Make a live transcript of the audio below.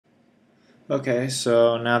Okay,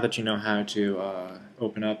 so now that you know how to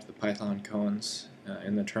open up the PythonKoans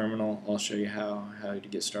in the terminal, I'll show you how to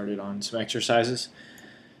get started on some exercises.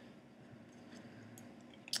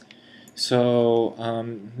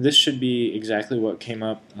 So this should be exactly what came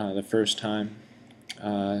up the first time.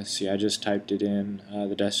 See, I just typed it in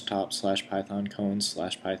the desktop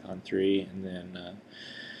 /PythonKoans/Python3 and then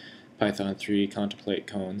Python3 contemplate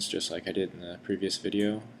koans, just like I did in the previous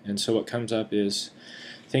video. And so what comes up is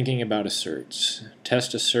thinking about asserts.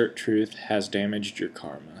 Test assert truth has damaged your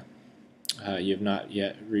karma. You have not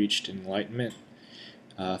yet reached enlightenment.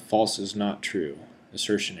 False is not true.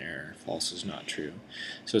 Assertion error. False is not true.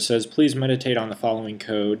 So it says, please meditate on the following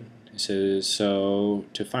code. It says, so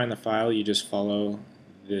to find the file, you just follow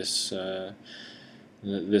this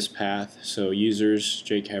this path. So users,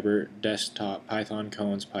 Jake Hebbert, desktop,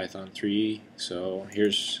 PythonKoans, Python3. So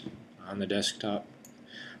here's on the desktop.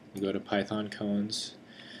 We go to PythonKoans,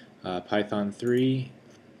 Python3,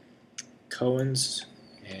 Koans,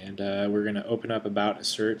 and we're going to open up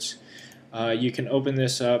aboutAsserts. You can open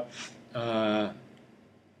this up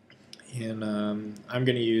in, I'm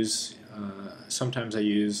going to use, sometimes I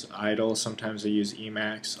use idle, sometimes I use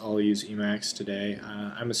Emacs. I'll use Emacs today.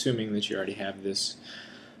 I'm assuming that you already have this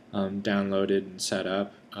downloaded and set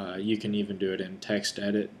up. You can even do it in text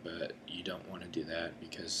edit, but you don't want to do that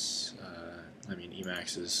because, I mean,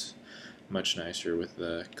 Emacs is much nicer with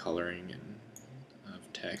the coloring and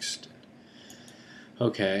of text.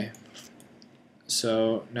 Okay,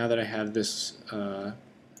 so now that I have this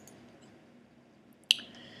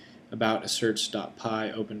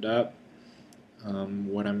aboutAsserts.py opened up,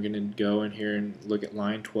 what I'm going to go in here and look at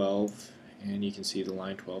line 12, and you can see the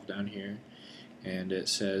line 12 down here, and it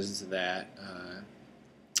says that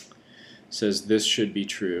says this should be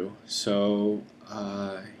true. So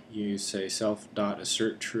you say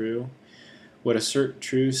self.assert true. What assert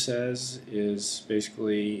true says is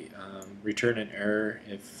basically return an error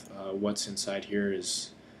if what's inside here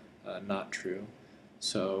is not true.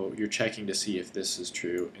 So you're checking to see if this is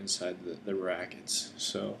true inside the brackets.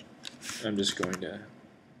 So I'm just going to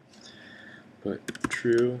put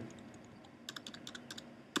true.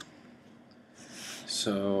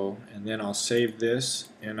 So, and then I'll save this,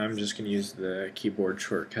 and I'm just going to use the keyboard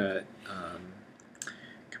shortcut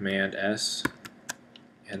Command S,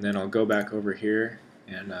 and then I'll go back over here,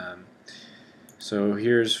 and so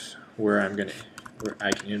here's where I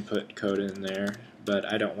can input code in there,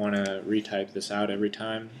 but I don't want to retype this out every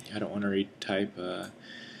time. I don't want to retype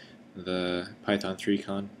the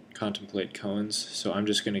Python3 contemplate koans, so I'm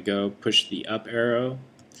just going to go push the up arrow,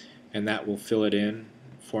 and that will fill it in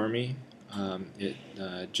for me. It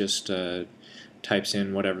just types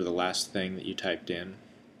in whatever the last thing that you typed in,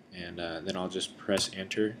 and then I'll just press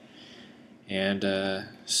enter. And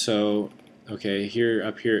so, okay,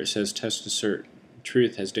 up here it says test assert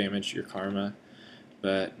truth has damaged your karma,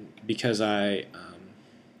 but because I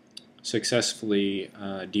successfully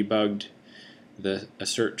debugged the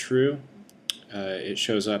assert true, it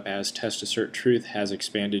shows up as test assert truth has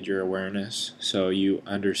expanded your awareness, so you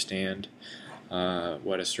understand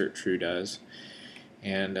what assert true does.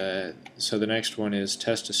 And so the next one is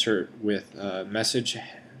test assert with message.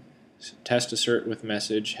 Test assert with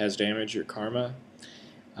message has damaged your karma.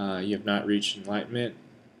 You have not reached enlightenment,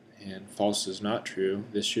 and false is not true.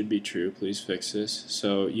 This should be true. Please fix this.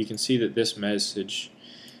 So you can see that this message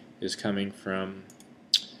is coming from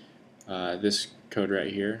this code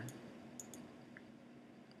right here.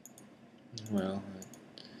 Well,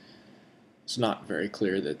 it's not very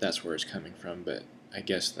clear that that's where it's coming from, but I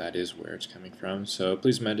guess that is where it's coming from. So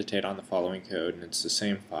please meditate on the following code, and it's the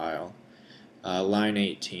same file. Line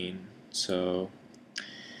 18. So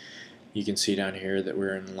you can see down here that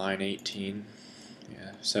we're in line 18.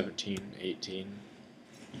 Yeah, 17, 18.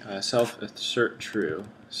 Self-assert true.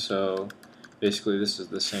 So basically this is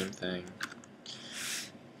the same thing.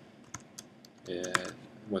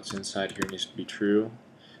 What's inside here needs to be true.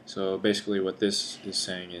 So basically what this is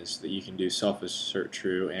saying is that you can do self-assert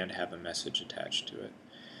true and have a message attached to it.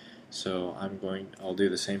 So I'll do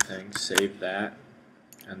the same thing, save that,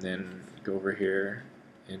 and then go over here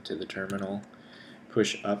into the terminal,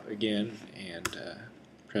 push up again, and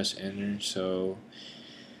press enter. So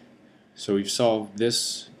we've solved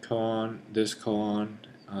this koan,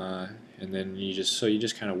 and then you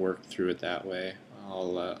just kind of work through it that way.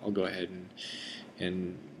 I'll go ahead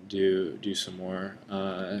and do some more.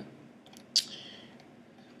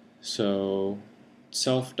 So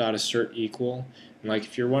self.assert equal, and like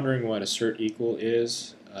if you're wondering what assert equal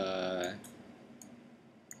is,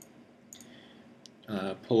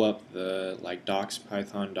 pull up the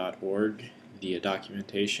docspython.org, the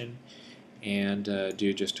documentation, and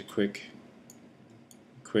do just a quick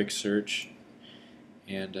quick search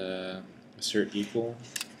and assert equal.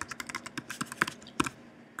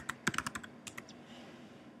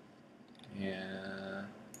 Yeah.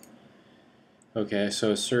 Okay,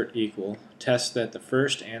 so assert equal. Test that the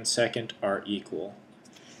first and second are equal.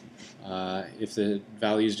 If the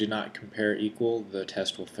values do not compare equal, the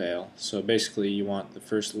test will fail. So basically you want the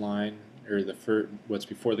first line, or what's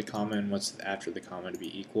before the comma and what's after the comma to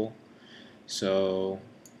be equal. So,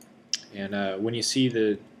 and when you see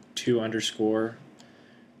the 2 underscore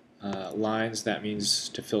lines, that means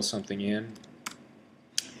to fill something in.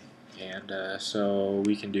 And so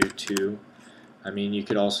we can do 2. I mean, you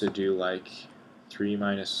could also do like 3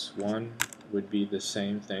 minus 1 would be the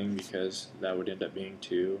same thing, because that would end up being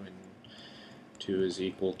 2, and 2 is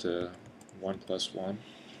equal to 1 plus 1.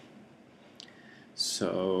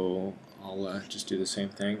 So I'll just do the same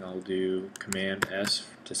thing. I'll do Command S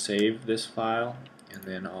to save this file, and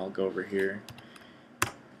then I'll go over here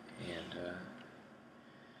and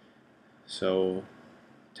so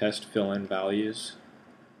test fill in values.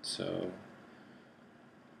 So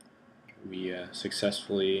we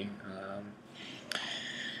successfully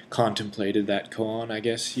contemplated that koan, I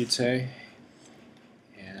guess you'd say.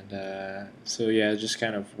 And so yeah, just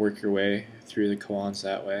kind of work your way through the koans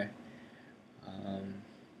that way.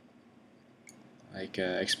 Like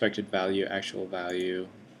expected value, actual value,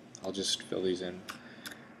 I'll just fill these in.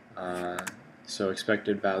 So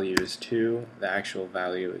expected value is 2, the actual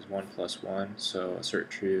value is 1 plus 1, so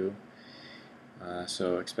assert true.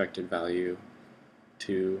 So expected value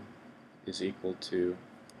 2 is equal to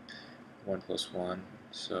 1 plus 1,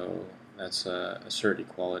 so that's assert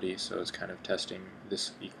equality, so it's kind of testing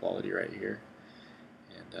this equality right here.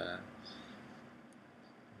 And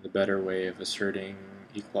the better way of asserting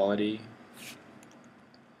equality,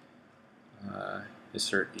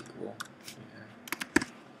 assert equal. Yeah.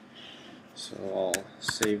 So I'll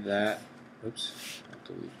save that. Oops, I'll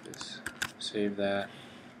delete this. Save that.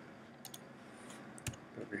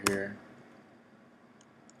 Over here.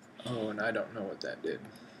 Oh, and I don't know what that did.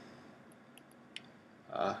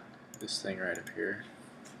 This thing right up here.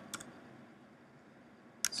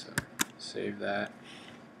 So save that.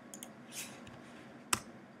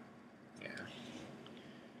 Yeah.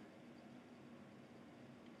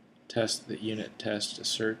 Test the unit test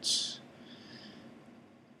asserts.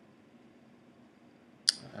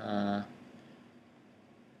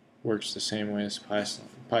 Works the same way as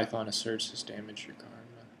Python asserts has damaged your karma.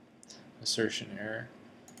 Assertion error.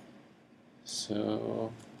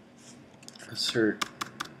 So assert,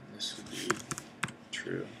 this would be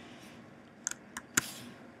true.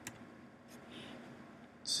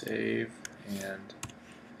 Save, and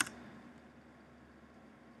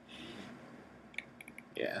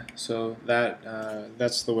yeah, so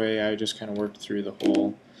that's the way I just kind of worked through the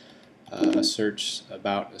whole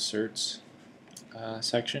about asserts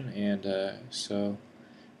section, and so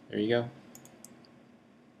there you go.